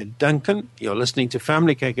Julia Duncan. You're listening to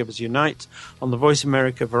Family Caregivers Unite on the Voice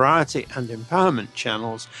America Variety and Empowerment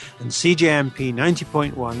channels and CJMP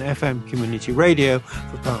 90.1 FM Community Radio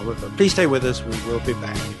for Pearl River. Please stay with us. We will be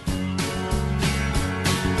back.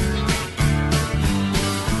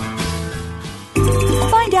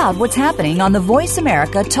 Find out what's happening on the Voice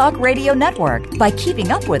America Talk Radio Network by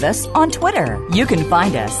keeping up with us on Twitter. You can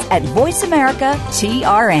find us at Voice America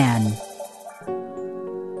TRN.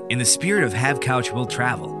 In the spirit of Have Couch Will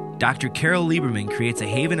Travel, Dr. Carol Lieberman creates a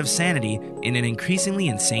haven of sanity in an increasingly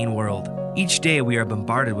insane world. Each day we are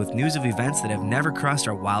bombarded with news of events that have never crossed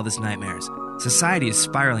our wildest nightmares. Society is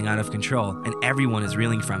spiraling out of control and everyone is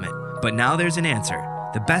reeling from it. But now there's an answer.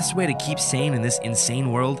 The best way to keep sane in this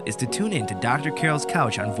insane world is to tune in to Dr. Carol's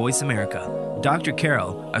Couch on Voice America. Dr.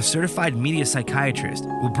 Carol, a certified media psychiatrist,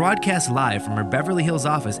 will broadcast live from her Beverly Hills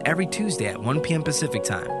office every Tuesday at 1 p.m. Pacific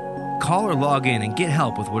Time. Call or log in and get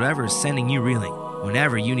help with whatever is sending you reeling,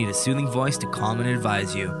 whenever you need a soothing voice to calm and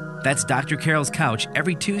advise you. That's Dr. Carol's Couch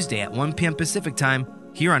every Tuesday at 1 p.m. Pacific Time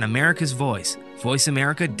here on America's Voice,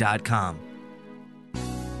 voiceamerica.com.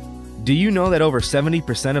 Do you know that over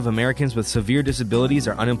 70% of Americans with severe disabilities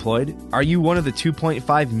are unemployed? Are you one of the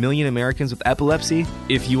 2.5 million Americans with epilepsy?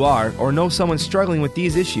 If you are, or know someone struggling with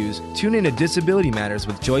these issues, tune in to Disability Matters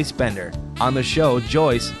with Joyce Bender. On the show,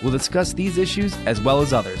 Joyce will discuss these issues as well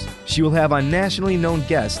as others. She will have on nationally known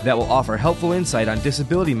guests that will offer helpful insight on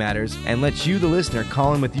disability matters and let you, the listener,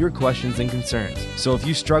 call in with your questions and concerns. So if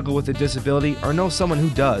you struggle with a disability or know someone who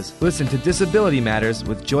does, listen to Disability Matters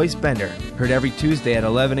with Joyce Bender, heard every Tuesday at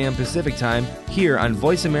 11 a.m. Pacific Time here on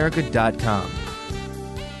VoiceAmerica.com.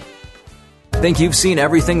 Think you've seen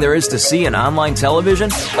everything there is to see in online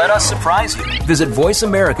television? Let us surprise you. Visit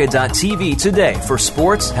VoiceAmerica.tv today for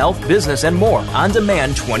sports, health, business, and more on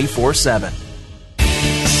demand 24/7.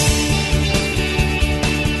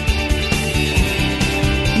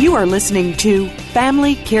 You are listening to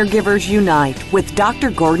Family Caregivers Unite with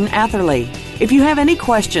Dr. Gordon Atherley. If you have any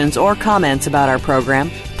questions or comments about our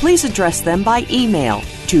program, please address them by email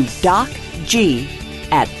to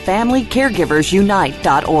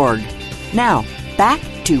docg@familycaregiversunite.org. Now, back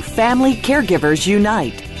to Family Caregivers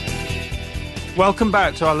Unite. Welcome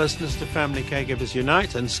back to our listeners to Family Caregivers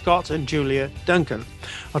Unite and Scott and Julia Duncan.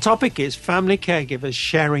 Our topic is Family Caregivers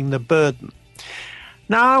Sharing the Burden.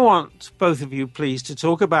 Now, I want both of you, please, to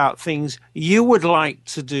talk about things you would like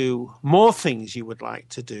to do, more things you would like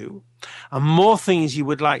to do, and more things you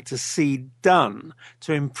would like to see done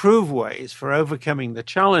to improve ways for overcoming the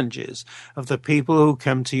challenges of the people who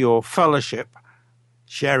come to your fellowship,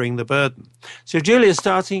 sharing the burden. So, Julia,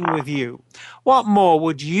 starting with you, what more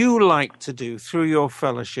would you like to do through your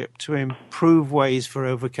fellowship to improve ways for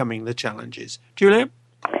overcoming the challenges? Julia?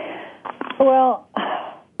 Well,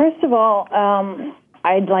 first of all,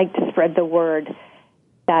 I'd like to spread the word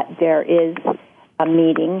that there is a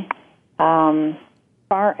meeting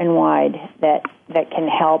far and wide that can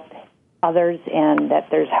help others and that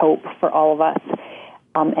there's hope for all of us.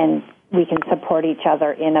 And we can support each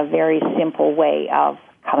other in a very simple way of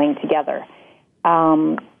coming together.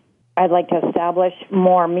 I'd like to establish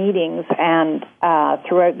more meetings and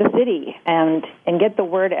throughout the city and get the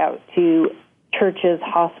word out to churches,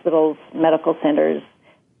 hospitals, medical centers,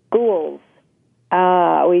 schools.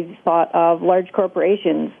 We've thought of large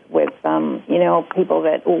corporations with people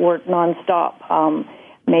that work nonstop.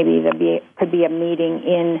 Maybe there could be a meeting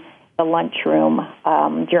in the lunchroom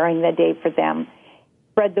during the day for them.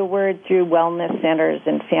 Spread the word through wellness centers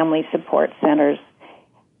and family support centers.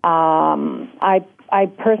 I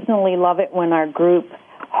personally love it when our group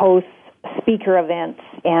hosts speaker events,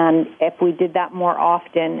 and if we did that more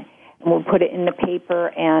often, we'll put it in the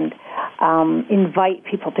paper and invite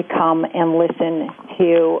people to come and listen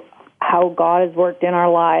to how God has worked in our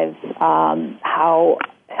lives, how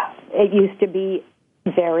it used to be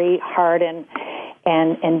very hard and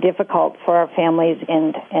difficult for our families,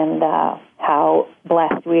 and how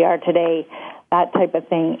blessed we are today, that type of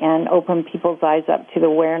thing, and open people's eyes up to the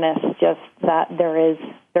awareness just that there is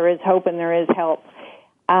hope and there is help.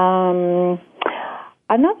 Another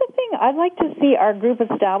thing I'd like to see our group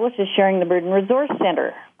establish is Sharing the Burden Resource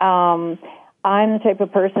Center. I'm the type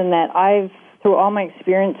of person that through all my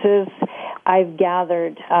experiences, I've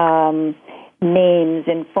gathered names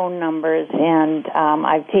and phone numbers, and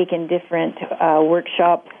I've taken different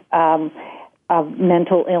workshops of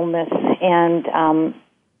mental illness and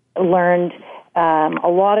learned a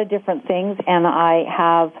lot of different things, and I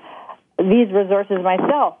have these resources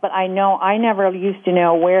myself, but I know I never used to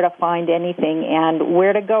know where to find anything and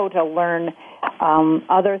where to go to learn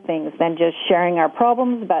other things than just sharing our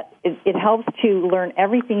problems, but it helps to learn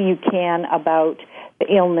everything you can about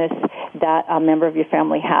the illness that a member of your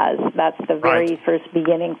family has. That's the very first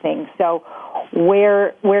beginning thing. So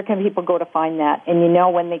where can people go to find that? And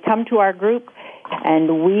when they come to our group,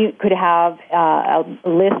 and we could have a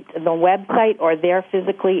list, the website or there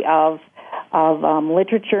physically of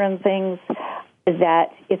literature and things,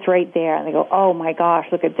 that it's right there, and they go, "Oh my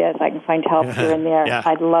gosh, look at this! I can find help here and there." Yeah.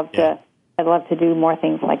 I'd love to do more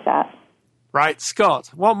things like that. Right,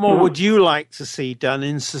 Scott. What more would you like to see done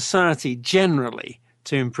in society generally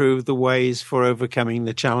to improve the ways for overcoming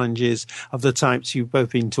the challenges of the types you've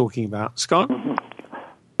both been talking about, Scott?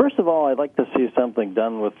 First of all, I'd like to see something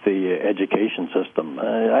done with the education system.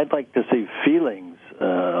 I'd like to see feelings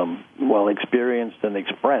experienced and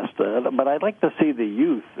expressed, but I'd like to see the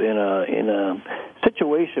youth in a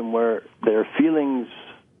situation where their feelings,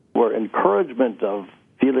 where encouragement of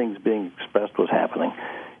feelings being expressed was happening.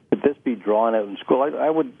 Could this be drawn out in school? I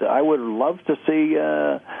would love to see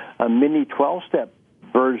a mini 12-step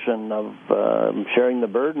version of sharing the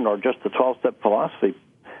burden, or just the 12-step philosophy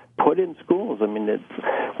put in schools. I mean,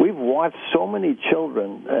 we've watched so many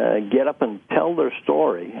children get up and tell their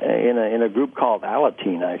story in a group called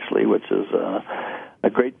Alateen, actually, which is a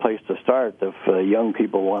great place to start if young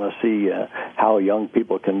people want to see how young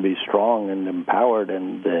people can be strong and empowered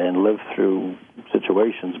and live through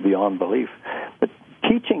situations beyond belief. But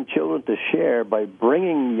teaching children to share by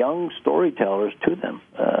bringing young storytellers to them.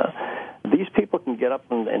 These people can get up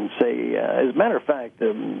and say, as a matter of fact,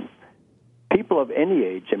 people of any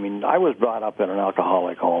age. I mean, I was brought up in an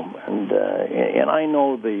alcoholic home, and I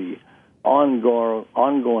know the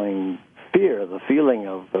ongoing fear, the feeling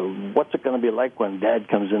of what's it going to be like when Dad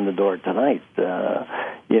comes in the door tonight.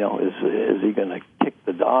 Is he going to kick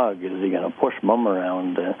the dog? Is he going to push Mom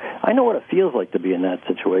around? I know what it feels like to be in that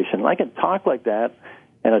situation. I can talk like that,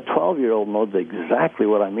 and a 12-year-old knows exactly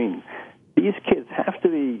what I mean. These kids have to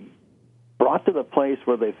be brought to the place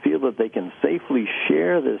where they feel that they can safely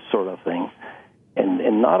share this sort of thing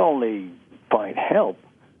and not only find help,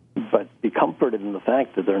 but be comforted in the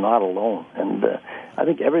fact that they're not alone. And I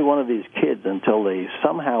think every one of these kids, until they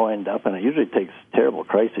somehow end up, and it usually takes terrible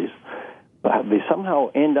crises, they somehow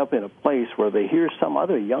end up in a place where they hear some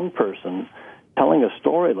other young person telling a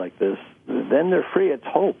story like this, then they're free. It's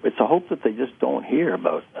hope. It's a hope that they just don't hear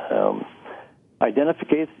about.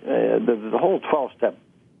 Identification, the whole 12-step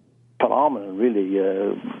phenomenon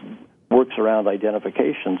really works around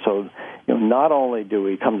identification. So, not only do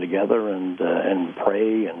we come together and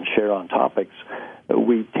pray and share on topics,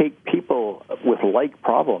 we take people with like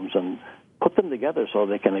problems and put them together so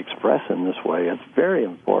they can express in this way. It's very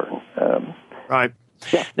important. Right.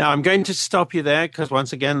 Yeah. Now, I'm going to stop you there because,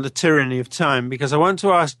 once again, the tyranny of time, because I want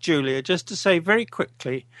to ask Julia just to say very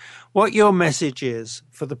quickly what your message is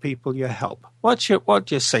for the people you help. What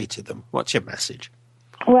do you say to them? What's your message?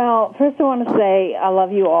 Well, first I want to say I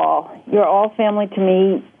love you all. You're all family to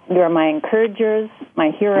me. You're my encouragers,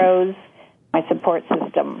 my heroes, my support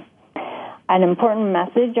system. An important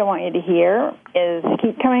message I want you to hear is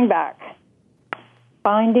keep coming back.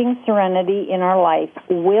 Finding serenity in our life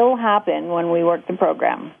will happen when we work the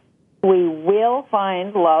program. We will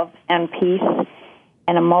find love and peace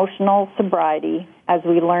and emotional sobriety as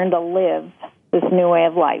we learn to live this new way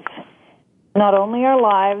of life. Not only our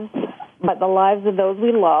lives, but the lives of those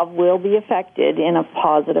we love will be affected in a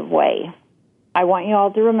positive way. I want you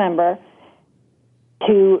all to remember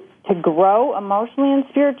to grow emotionally and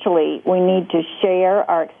spiritually, we need to share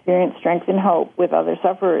our experience, strength, and hope with other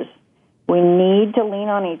sufferers. We need to lean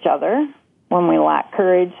on each other when we lack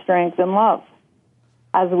courage, strength, and love.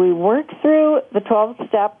 As we work through the 12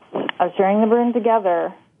 steps of sharing the burden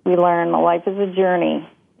together, we learn life is a journey.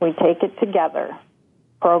 We take it together.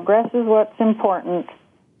 Progress is what's important,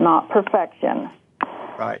 not perfection.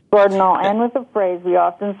 Right. Gordon, I'll end with a phrase we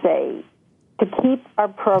often say, to keep our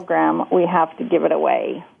program, we have to give it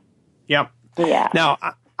away. Yep. Yeah. Now,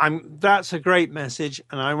 that's a great message,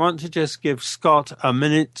 and I want to just give Scott a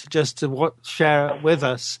minute just to share with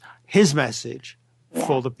us his message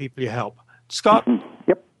for the people you help. Scott?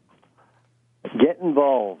 Yep. Get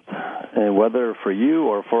involved. Whether for you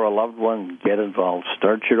or for a loved one, get involved.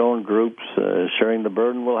 Start your own groups. Sharing the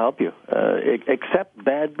burden will help you. Accept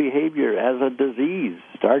bad behavior as a disease.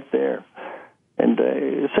 Start there. And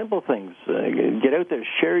simple things. Get out there.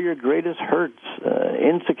 Share your greatest hurts,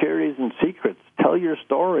 insecurities, and secrets. Tell your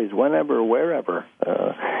stories whenever, wherever.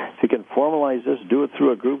 If you can formalize this, do it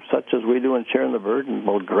through a group such as we do in Sharing the Burden.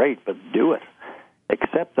 Well, great, but do it.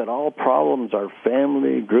 Accept that all problems are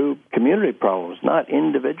family, group, community problems, not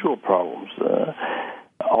individual problems.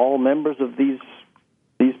 All members of these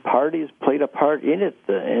parties played a part in it,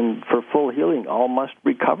 and for full healing, all must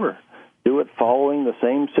recover. Do it following the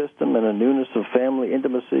same system, and a newness of family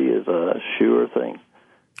intimacy is a sure thing.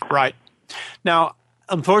 Right. Now,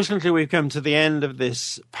 unfortunately, we've come to the end of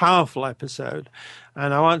this powerful episode,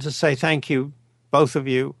 and I want to say thank you, both of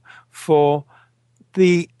you, for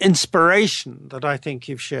the inspiration that I think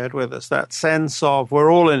you've shared with us, that sense of we're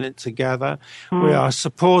all in it together, we are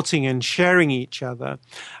supporting and sharing each other,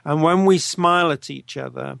 and when we smile at each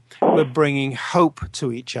other, we're bringing hope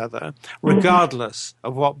to each other, regardless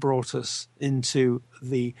of what brought us into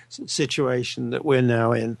the situation that we're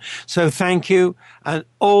now in. So thank you, and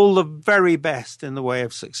all the very best in the way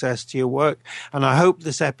of success to your work, and I hope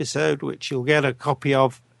this episode, which you'll get a copy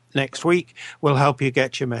of next week, will help you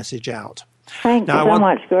get your message out. Thank you so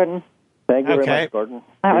much, Gordon. Thank you very much, Gordon.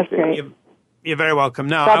 That was great. You're very welcome.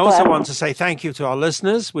 Now, God I also bless. want to say thank you to our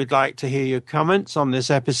listeners. We'd like to hear your comments on this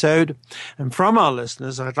episode. And from our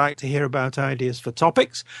listeners, I'd like to hear about ideas for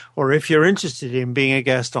topics, or if you're interested in being a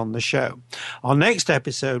guest on the show. Our next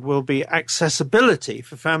episode will be accessibility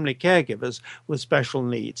for family caregivers with special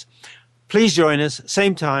needs. Please join us,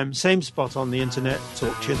 same time, same spot on the internet.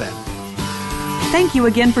 Talk to you then. Thank you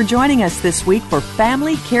again for joining us this week for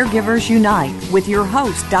Family Caregivers Unite with your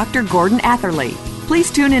host, Dr. Gordon Atherley.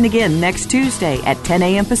 Please tune in again next Tuesday at 10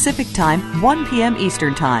 a.m. Pacific Time, 1 p.m.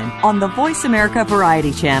 Eastern Time on the Voice America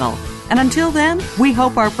Variety Channel. And until then, we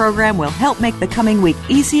hope our program will help make the coming week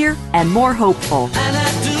easier and more hopeful. And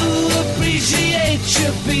I do appreciate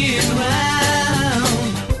you being around.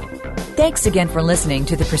 Thanks again for listening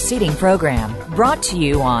to the preceding program, brought to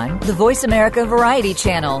you on the Voice America Variety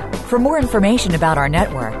Channel. For more information about our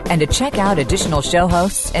network and to check out additional show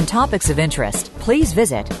hosts and topics of interest, please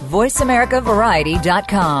visit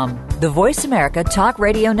voiceamericavariety.com. The Voice America Talk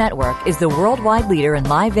Radio Network is the worldwide leader in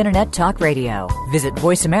live Internet talk radio. Visit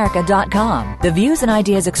voiceamerica.com. The views and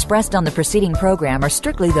ideas expressed on the preceding program are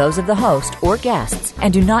strictly those of the host or guests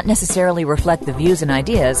and do not necessarily reflect the views and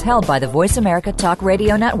ideas held by the Voice America Talk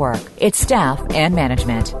Radio Network, its staff, and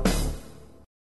management.